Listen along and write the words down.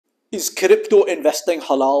Is crypto investing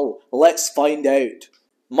halal? Let's find out.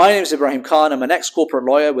 My name is Ibrahim Khan. I'm an ex-corporate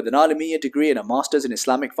lawyer with an Alamiya degree and a master's in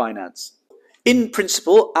Islamic finance. In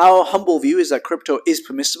principle, our humble view is that crypto is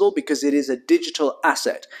permissible because it is a digital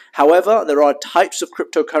asset. However, there are types of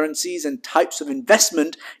cryptocurrencies and types of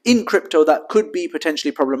investment in crypto that could be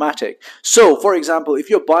potentially problematic. So, for example, if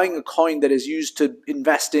you're buying a coin that is used to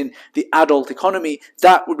invest in the adult economy,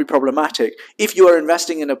 that would be problematic. If you are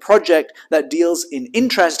investing in a project that deals in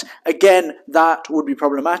interest, again, that would be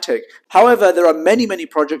problematic. However, there are many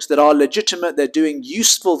projects that are legitimate. They're doing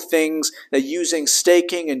useful things. They're using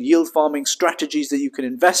staking and yield farming strategies that you can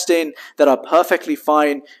invest in that are perfectly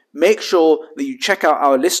fine. Make sure that you check out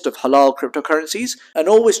our list of halal cryptocurrencies and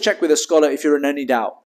always check with a scholar if you're in any doubt.